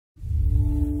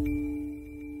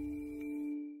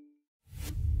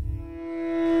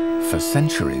For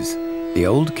centuries, the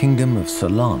old kingdom of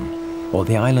Ceylon, or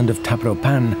the island of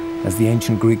Tabropane, as the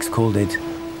ancient Greeks called it,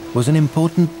 was an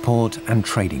important port and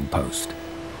trading post.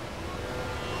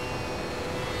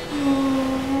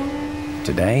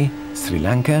 Today, Sri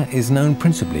Lanka is known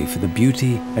principally for the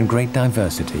beauty and great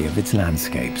diversity of its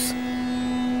landscapes.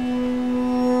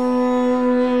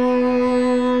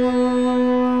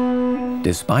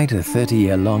 Despite a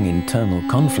 30-year-long internal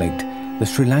conflict, the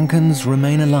Sri Lankans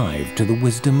remain alive to the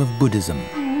wisdom of Buddhism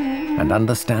and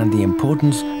understand the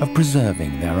importance of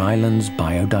preserving their island's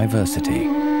biodiversity.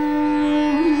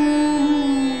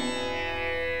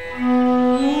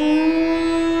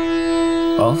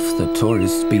 Off the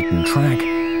tourists' beaten track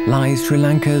lies Sri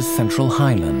Lanka's Central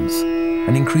Highlands,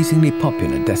 an increasingly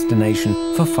popular destination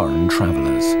for foreign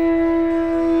travellers.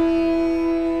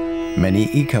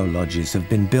 Many eco-lodges have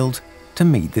been built to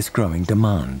meet this growing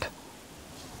demand.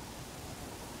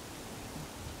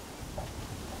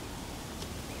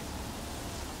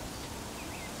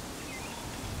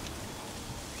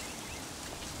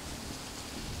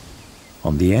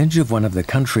 On the edge of one of the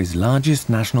country's largest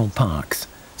national parks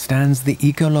stands the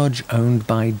eco-lodge owned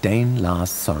by Dane Lars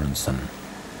Sørensen.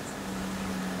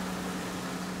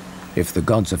 If the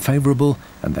gods are favourable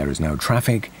and there is no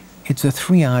traffic, it's a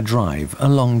 3-hour drive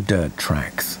along dirt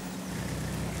tracks.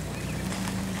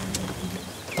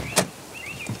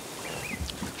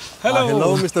 Hello.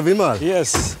 Hello, Mr. Vimal.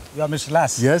 Yes, you are Mr.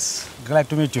 Lars. Yes. Glad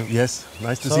to meet you. Yes,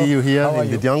 nice to see you here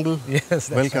in the jungle. Yes, that's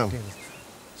welcome. right.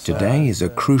 Today is a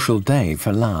crucial day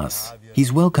for Lars.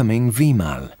 He's welcoming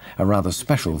Vimal, a rather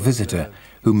special visitor,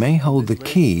 who may hold the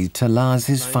key to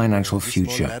Lars's financial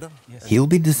future. He'll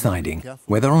be deciding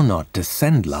whether or not to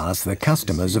send Lars the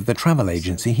customers of the travel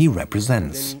agency he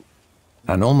represents.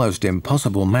 An almost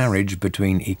impossible marriage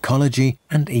between ecology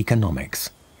and economics.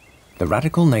 The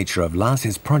radical nature of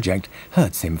Lars's project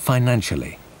hurts him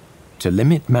financially. To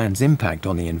limit man's impact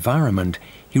on the environment,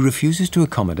 he refuses to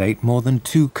accommodate more than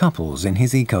 2 couples in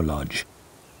his eco-lodge.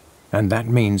 And that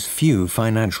means few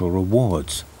financial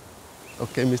rewards.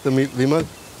 Okay, Mr. Vimal.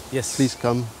 Yes. Please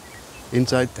come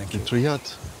inside Thank the you. tree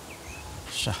hut.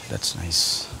 Sure, that's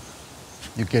nice.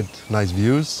 You get nice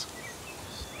views.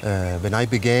 When I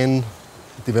began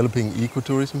developing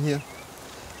ecotourism here,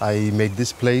 I made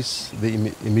this place, the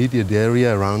immediate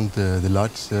area around the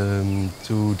lodge,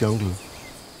 to jungle.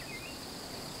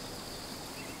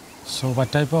 So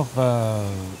what type of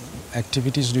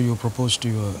activities do you propose to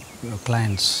your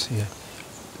clients here?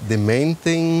 The main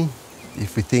thing,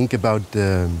 if we think about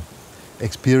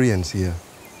experience here,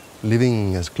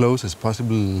 living as close as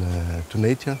possible to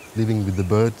nature, living with the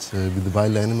birds, with the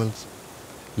wild animals,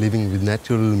 living with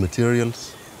natural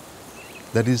materials,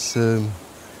 that is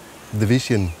the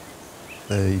vision,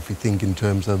 if we think in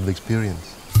terms of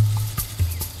experience.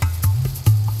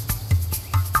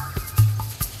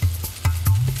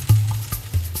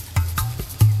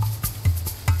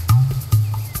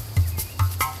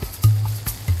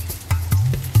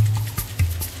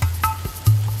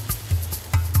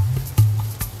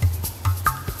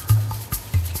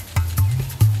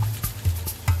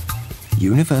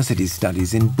 University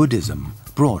studies in Buddhism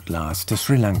brought Lars to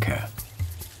Sri Lanka.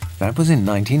 That was in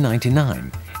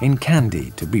 1999, in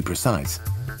Kandy to be precise.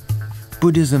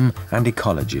 Buddhism and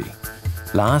ecology.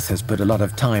 Lars has put a lot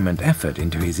of time and effort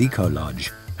into his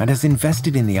eco-lodge and has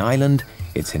invested in the island,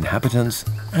 its inhabitants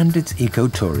and its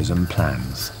ecotourism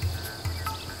plans.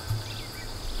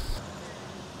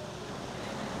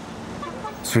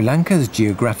 Sri Lanka's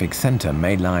geographic centre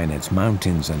may lie in its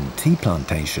mountains and tea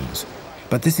plantations,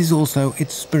 but this is also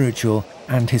its spiritual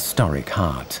and historic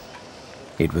heart.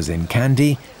 It was in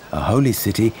Kandy, a holy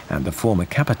city and the former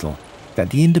capital, that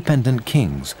the independent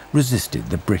kings resisted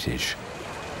the British.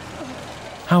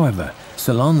 However,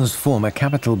 Ceylon's former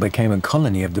capital became a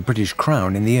colony of the British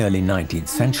Crown in the early 19th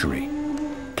century.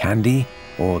 Kandy,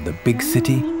 or the big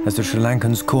city as the Sri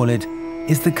Lankans call it,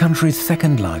 is the country's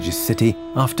 2nd largest city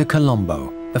after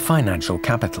Colombo, the financial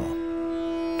capital.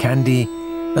 Kandy,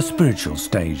 a spiritual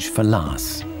stage for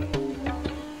Lars.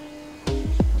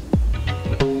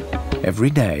 Every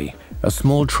day, a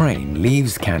small train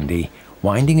leaves Kandy,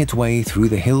 winding its way through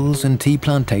the hills and tea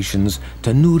plantations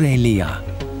to Nuwara,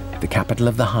 the capital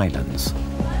of the Highlands.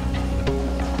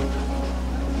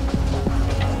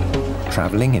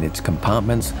 Travelling in its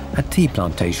compartments are tea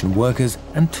plantation workers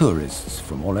and tourists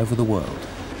from all over the world.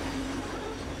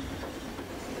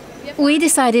 We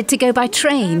decided to go by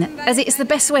train, as it's the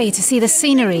best way to see the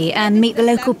scenery and meet the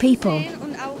local people.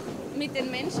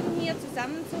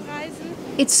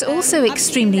 It's also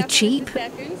extremely cheap.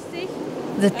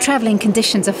 The travelling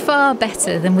conditions are far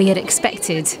better than we had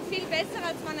expected.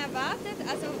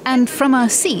 And from our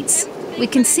seats, we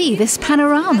can see this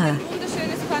panorama.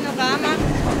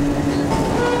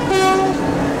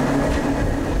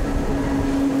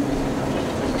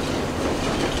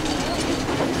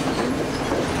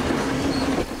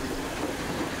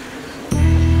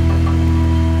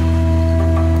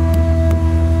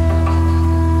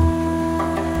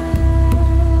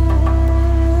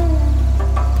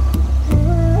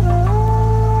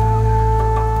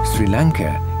 Sri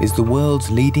Lanka is the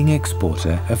world's leading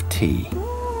exporter of tea.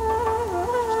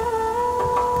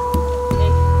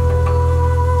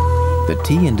 The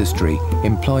tea industry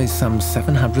employs some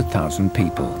 700,000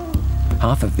 people.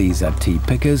 Half of these are tea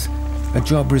pickers, a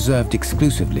job reserved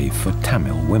exclusively for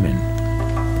Tamil women.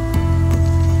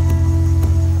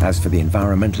 As for the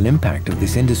environmental impact of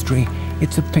this industry,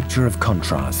 it's a picture of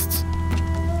contrasts.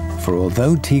 For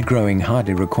although tea growing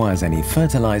hardly requires any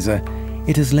fertilizer,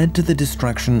 it has led to the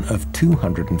destruction of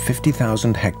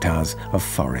 250,000 hectares of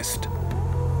forest.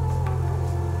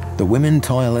 The women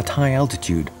toil at high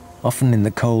altitude, often in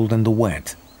the cold and the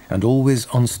wet, and always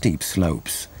on steep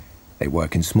slopes. They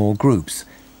work in small groups,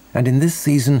 and in this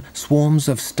season, swarms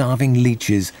of starving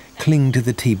leeches cling to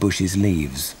the tea bush's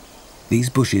leaves. These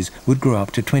bushes would grow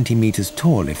up to 20 meters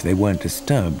tall if they weren't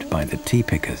disturbed by the tea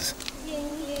pickers.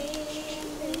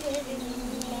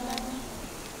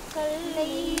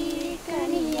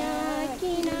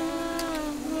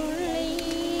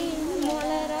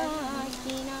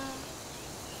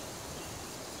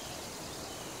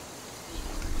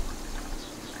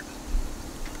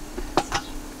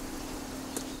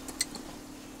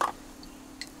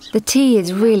 The tea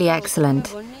is really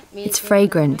excellent. It's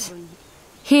fragrant.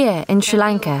 Here in Sri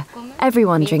Lanka,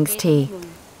 everyone drinks tea.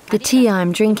 The tea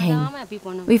I'm drinking,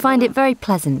 we find it very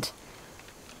pleasant.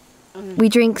 We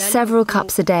drink several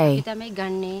cups a day.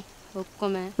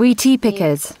 We tea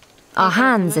pickers, our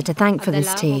hands are to thank for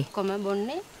this tea.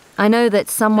 I know that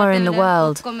somewhere in the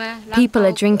world, people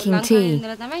are drinking tea.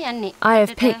 I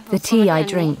have picked the tea I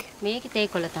drink.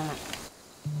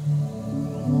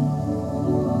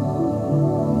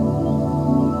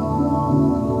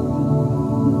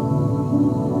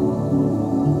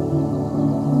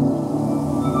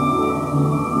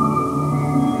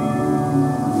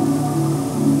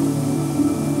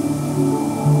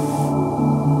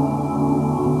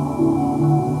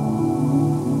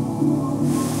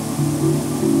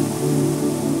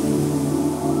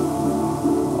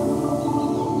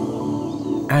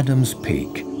 Adam's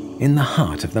Peak, in the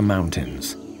heart of the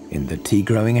mountains, in the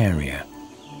tea-growing area.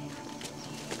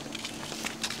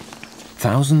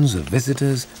 Thousands of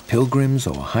visitors, pilgrims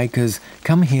or hikers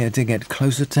come here to get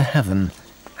closer to heaven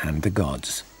and the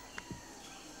gods.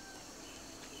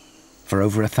 For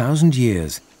over 1,000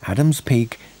 years, Adam's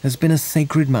Peak has been a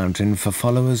sacred mountain for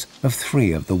followers of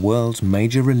 3 of the world's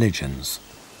major religions.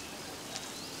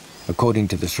 According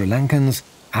to the Sri Lankans,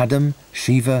 Adam,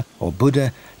 Shiva or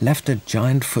Buddha left a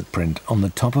giant footprint on the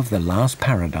top of the last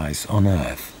paradise on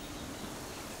earth.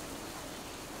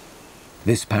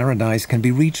 This paradise can be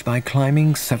reached by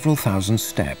climbing several thousand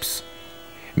steps.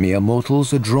 Mere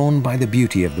mortals are drawn by the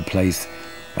beauty of the place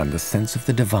and the sense of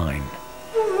the divine.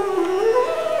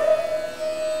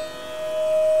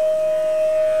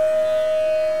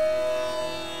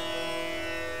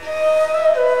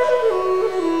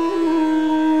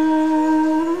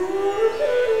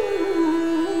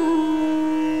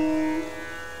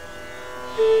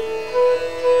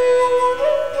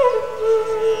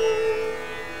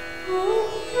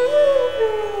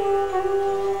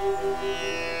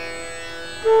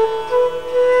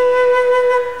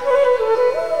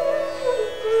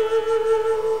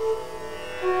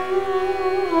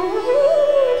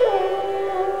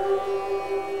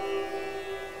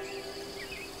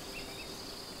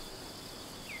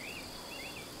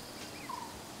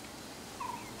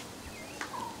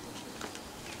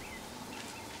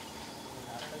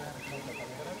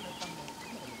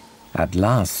 At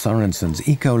last Sorensen's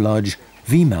eco-lodge,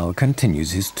 Vimal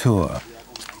continues his tour.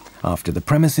 After the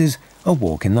premises, a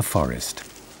walk in the forest.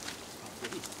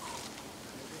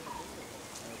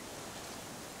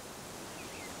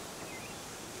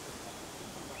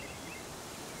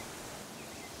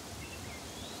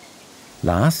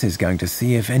 Lars is going to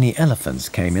see if any elephants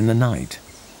came in the night.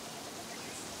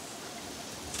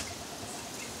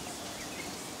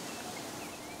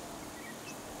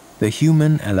 The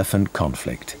human-elephant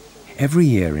conflict. Every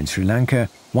year in Sri Lanka,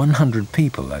 100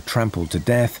 people are trampled to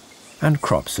death and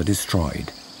crops are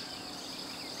destroyed.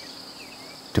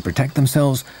 To protect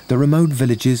themselves, the remote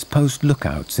villages post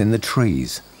lookouts in the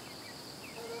trees.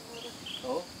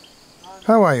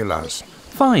 How are you, Lars?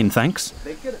 Fine, thanks.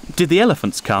 Did the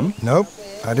elephants come? Nope,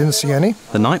 I didn't see any.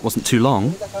 The night wasn't too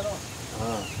long.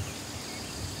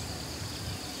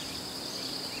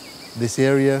 this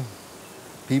area,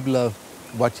 people are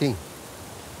watching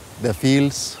their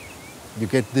fields. You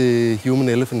get the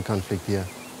human-elephant conflict here.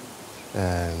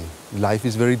 Life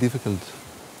is very difficult.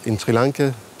 In Sri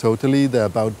Lanka, totally, there are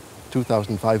about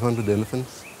 2,500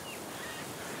 elephants.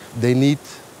 They need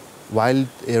wild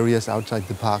areas outside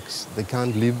the parks. They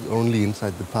can't live only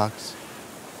inside the parks.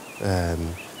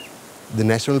 The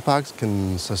national parks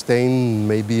can sustain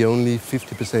maybe only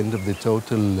 50% of the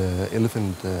total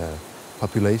elephant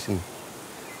population.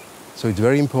 So it's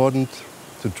very important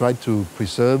to try to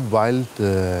preserve wild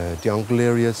jungle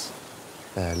areas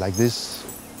like this.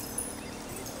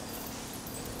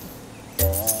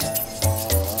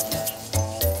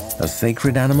 A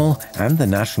sacred animal and the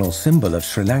national symbol of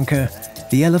Sri Lanka,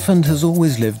 the elephant has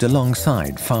always lived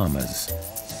alongside farmers.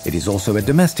 It is also a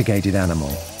domesticated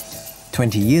animal.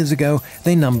 20 years ago,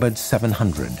 they numbered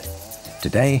 700.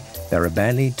 Today, there are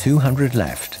barely 200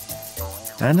 left.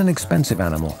 And an expensive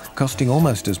animal, costing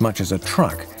almost as much as a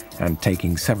truck and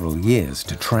taking several years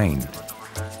to train.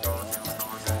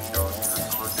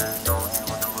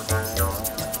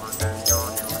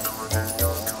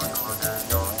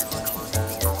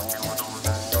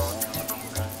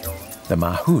 The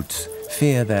mahouts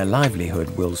fear their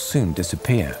livelihood will soon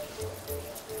disappear.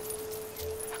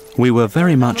 We were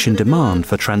very much in demand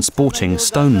for transporting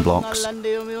stone blocks.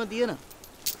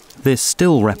 This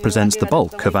still represents the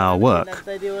bulk of our work.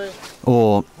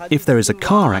 Or, if there is a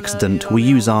car accident, we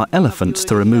use our elephants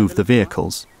to remove the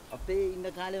vehicles.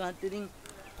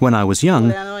 When I was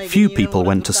young, few people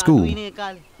went to school.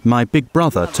 My big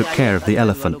brother took care of the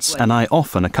elephants, and I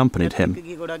often accompanied him.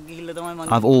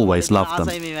 I've always loved them.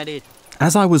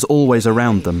 As I was always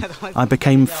around them, I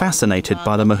became fascinated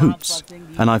by the mahouts,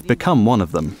 and I've become one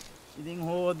of them.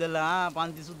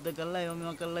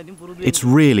 It's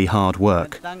really hard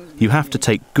work. You have to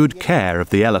take good care of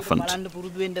the elephant.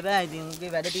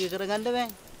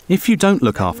 If you don't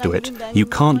look after it, you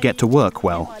can't get to work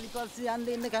well.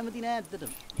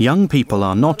 Young people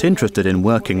are not interested in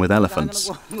working with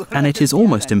elephants, and it is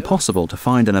almost impossible to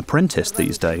find an apprentice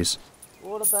these days.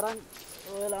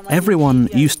 Everyone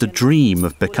used to dream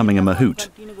of becoming a mahout.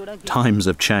 Times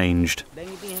have changed.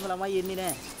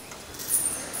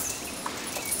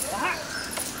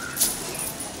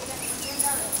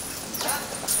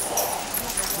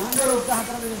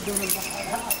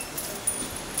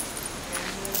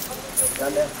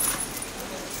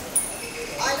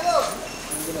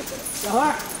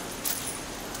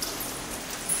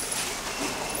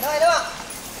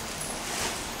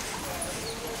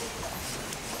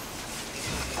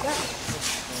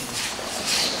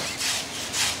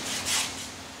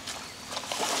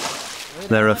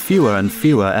 There are fewer and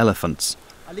fewer elephants.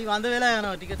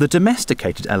 The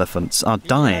domesticated elephants are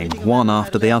dying one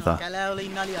after the other.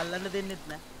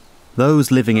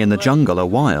 Those living in the jungle are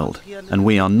wild, and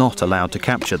we are not allowed to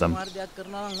capture them.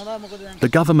 The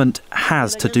government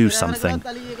has to do something,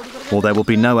 or there will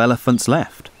be no elephants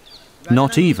left,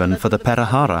 not even for the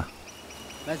Perahara.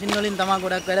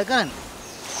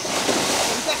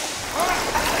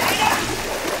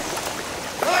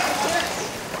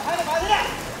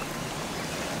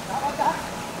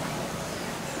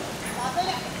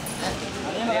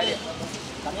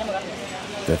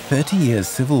 The 30-year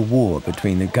civil war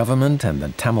between the government and the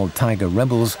Tamil Tiger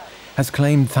rebels has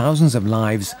claimed thousands of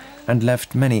lives and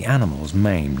left many animals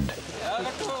maimed.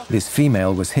 This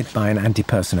female was hit by an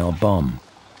anti-personnel bomb.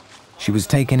 She was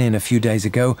taken in a few days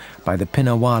ago by the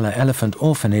Pinnawala Elephant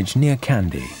Orphanage near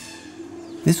Kandy.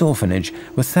 This orphanage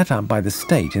was set up by the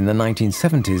state in the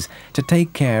 1970s to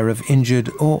take care of injured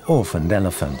or orphaned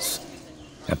elephants.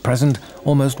 At present,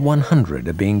 almost 100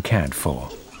 are being cared for.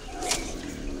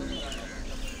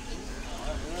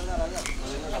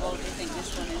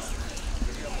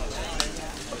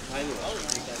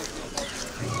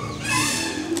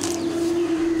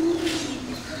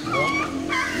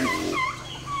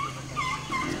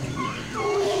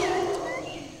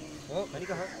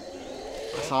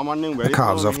 The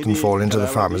calves often fall into the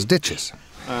farmers' ditches.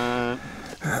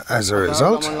 As a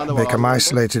result, they become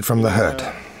isolated from the herd.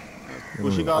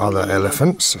 Other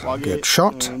elephants get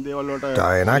shot,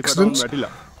 die in accidents,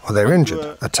 or they're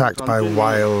injured, attacked by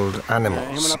wild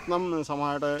animals.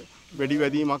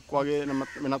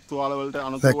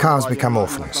 Their calves become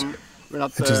orphans.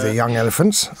 It is the young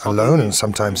elephants, alone and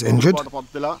sometimes injured,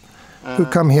 who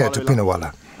come here to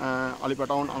Pinnawala.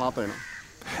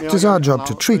 It is our job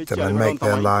to treat them and make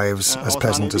their lives as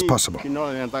pleasant as possible.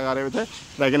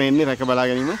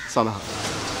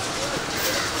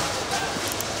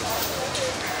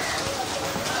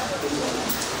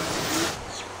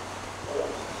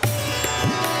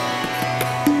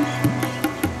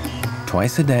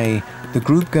 Twice a day, the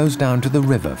group goes down to the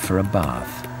river for a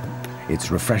bath.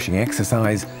 It's refreshing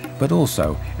exercise, but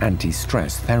also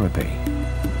anti-stress therapy.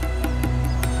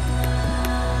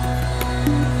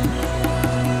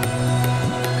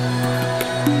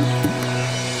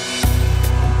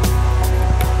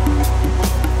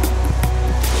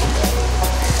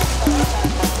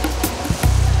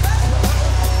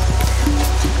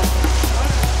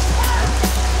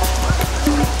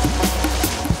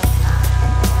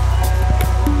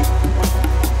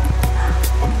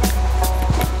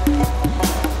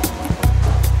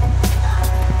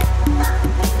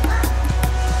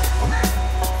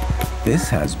 This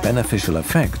has beneficial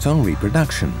effects on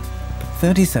reproduction.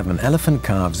 37 elephant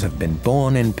calves have been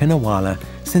born in Pinnawala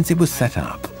since it was set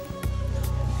up.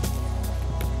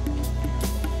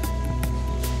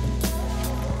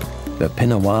 The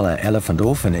Pinnawala Elephant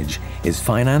Orphanage is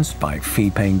financed by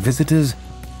fee-paying visitors,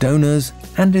 donors,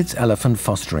 and its elephant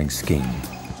fostering scheme.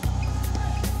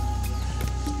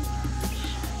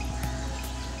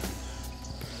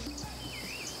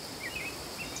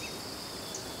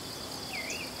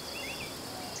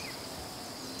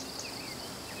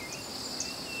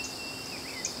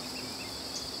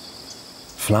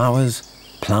 Flowers,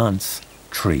 plants,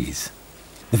 trees.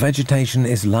 The vegetation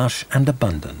is lush and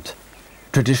abundant.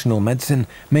 Traditional medicine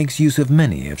makes use of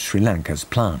many of Sri Lanka's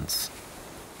plants.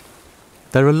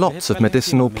 There are lots of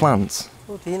medicinal plants.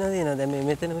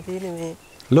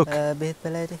 Look.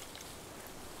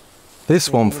 This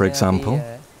one, for example,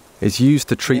 is used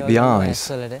to treat the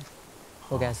eyes.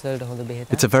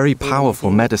 It's a very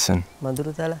powerful medicine.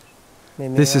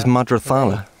 This is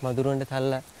Madrathala.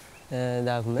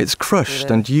 It's crushed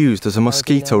and used as a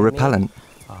mosquito repellent.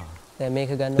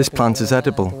 This plant is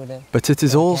edible, but it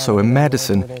is also a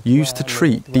medicine used to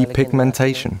treat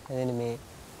depigmentation.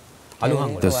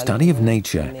 The study of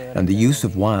nature and the use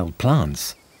of wild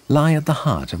plants lie at the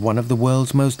heart of one of the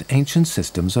world's most ancient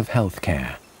systems of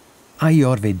healthcare,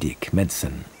 Ayurvedic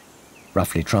medicine.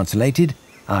 Roughly translated,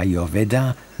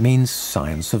 Ayurveda means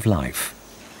science of life.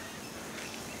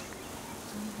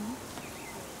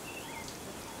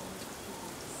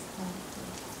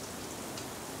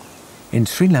 In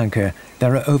Sri Lanka,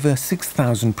 there are over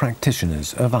 6,000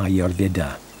 practitioners of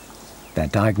Ayurveda. Their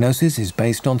diagnosis is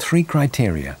based on 3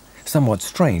 criteria, somewhat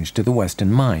strange to the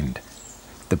Western mind: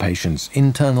 the patient's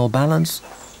internal balance,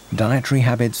 dietary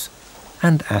habits,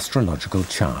 and astrological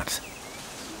chart.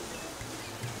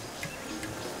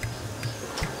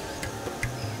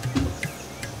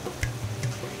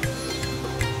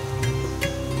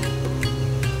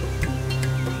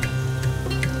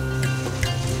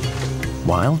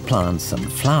 Wild plants and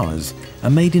flowers are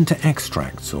made into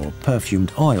extracts or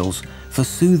perfumed oils for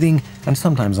soothing and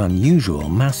sometimes unusual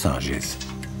massages.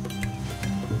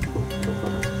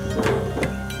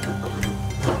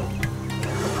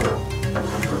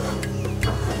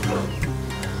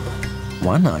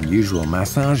 One unusual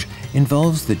massage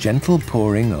involves the gentle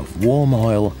pouring of warm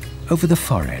oil over the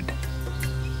forehead.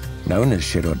 Known as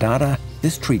Shirodhara,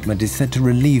 this treatment is said to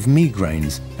relieve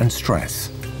migraines and stress.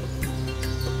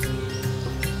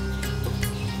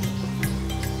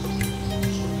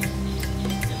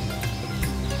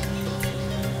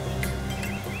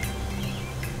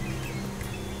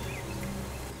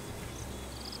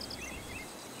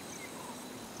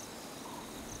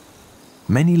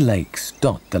 Many lakes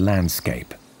dot the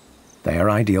landscape. They are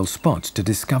ideal spots to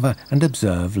discover and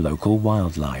observe local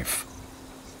wildlife.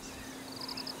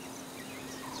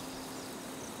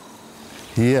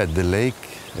 Here at the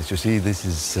lake, as you see, this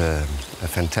is a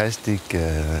fantastic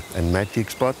and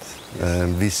magic spot.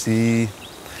 We see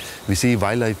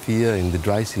wildlife here in the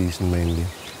dry season mainly.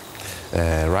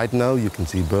 Right now you can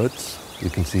see birds, you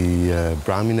can see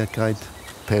Brahmina kite,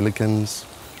 pelicans,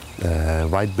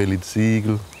 white-bellied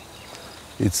seagull.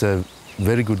 It's a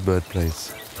very good bird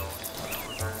place.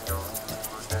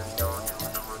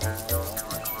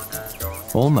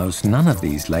 Almost none of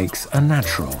these lakes are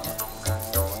natural.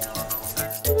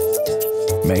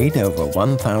 Made over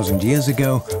 1,000 years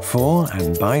ago for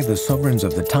and by the sovereigns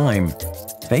of the time,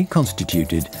 they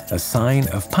constituted a sign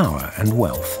of power and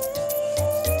wealth.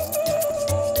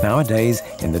 Nowadays,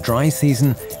 in the dry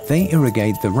season, they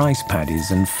irrigate the rice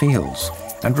paddies and fields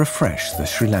and refresh the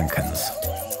Sri Lankans.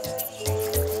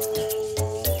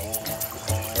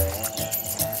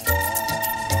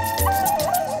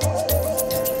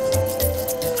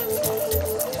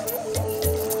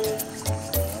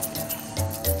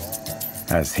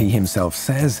 As he himself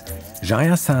says,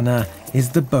 Jayasana is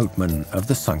the boatman of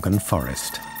the sunken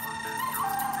forest.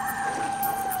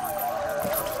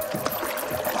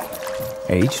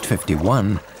 Aged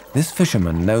 51, this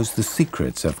fisherman knows the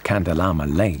secrets of Kandalama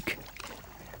Lake.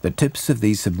 The tips of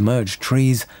these submerged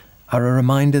trees are a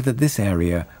reminder that this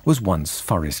area was once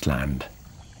forest land.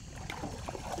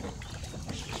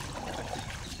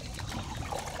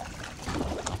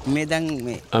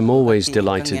 I'm always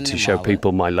delighted to show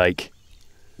people my lake.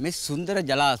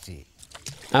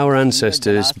 Our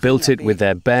ancestors built it with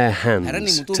their bare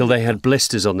hands till they had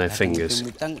blisters on their fingers.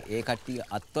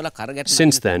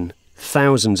 Since then,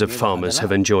 thousands of farmers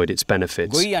have enjoyed its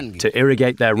benefits to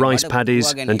irrigate their rice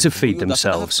paddies and to feed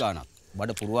themselves.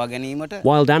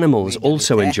 Wild animals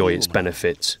also enjoy its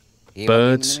benefits.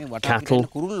 Birds, cattle.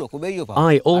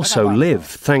 I also live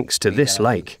thanks to this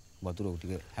lake.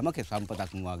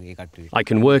 I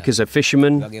can work as a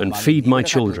fisherman and feed my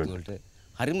children.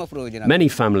 Many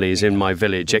families in my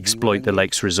village exploit the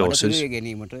lake's resources.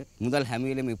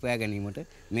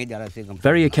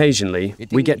 Very occasionally,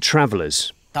 we get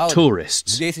travellers,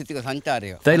 tourists.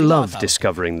 They love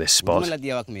discovering this spot.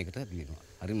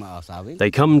 They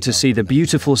come to see the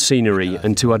beautiful scenery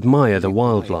and to admire the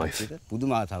wildlife.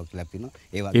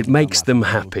 It makes them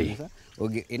happy.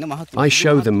 I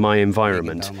show them my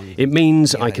environment. It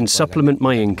means I can supplement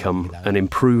my income and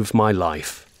improve my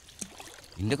life.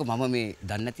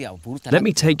 Let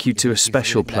me take you to a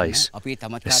special place,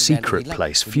 a secret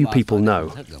place few people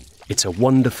know. It's a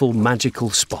wonderful,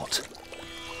 magical spot.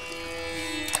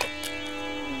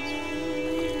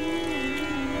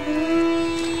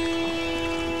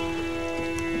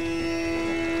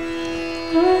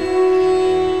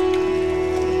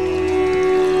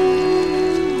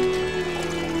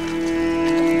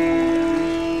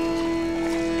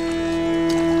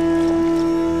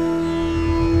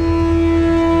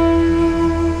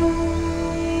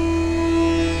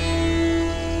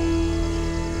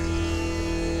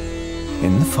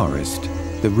 Forest,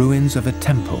 the ruins of a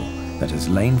temple that has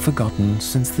lain forgotten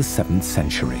since the 7th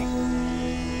century.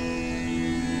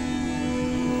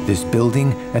 This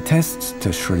building attests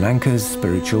to Sri Lanka's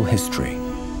spiritual history.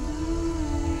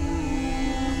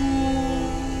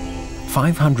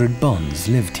 500 Bons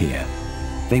lived here.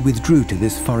 They withdrew to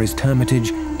this forest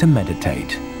hermitage to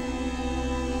meditate.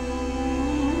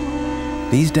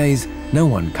 These days, no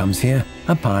one comes here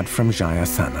apart from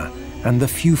Jayasana and the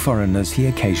few foreigners he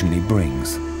occasionally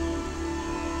brings.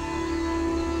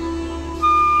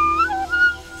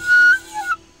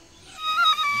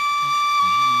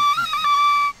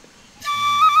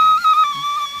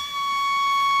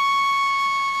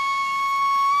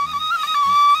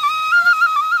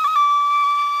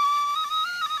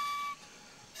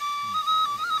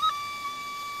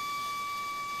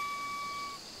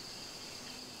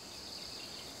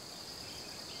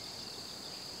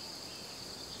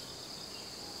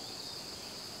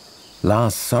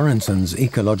 Lars Sorensen's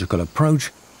ecological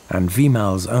approach and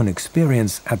Vimal's own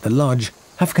experience at the lodge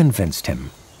have convinced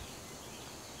him.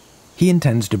 He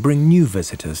intends to bring new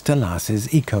visitors to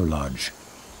Lars's eco-lodge,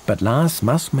 but Lars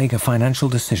must make a financial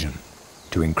decision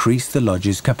to increase the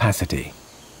lodge's capacity.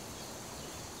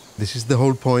 This is the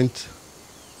whole point.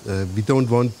 We don't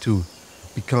want to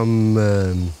become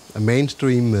a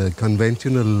mainstream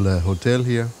conventional hotel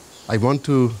here. I want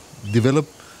to develop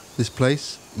this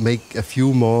place, make a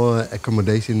few more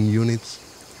accommodation units,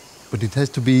 but it has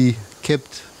to be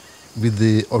kept with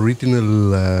the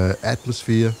original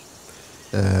atmosphere,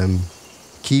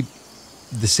 keep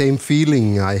the same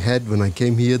feeling I had when I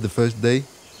came here the first day.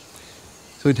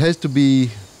 So it has to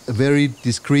be a very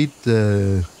discreet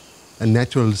and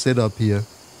natural setup here.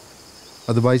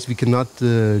 Otherwise we cannot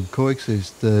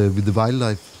coexist with the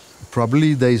wildlife.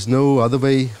 Probably there is no other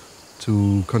way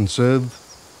to conserve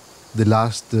the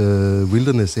last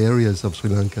wilderness areas of Sri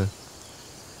Lanka.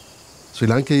 Sri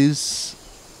Lanka is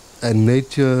a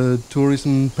nature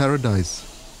tourism paradise.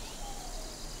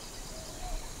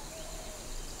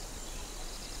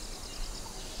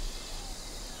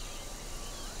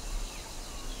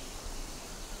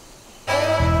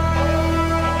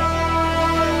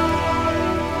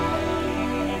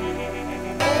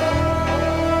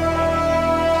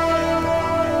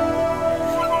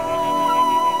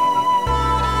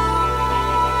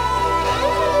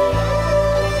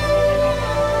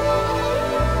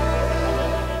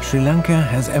 Sri Lanka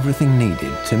has everything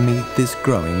needed to meet this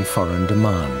growing foreign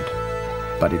demand,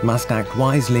 but it must act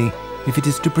wisely if it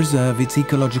is to preserve its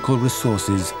ecological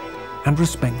resources and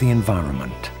respect the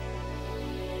environment.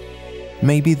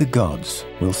 Maybe the gods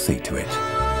will see to it.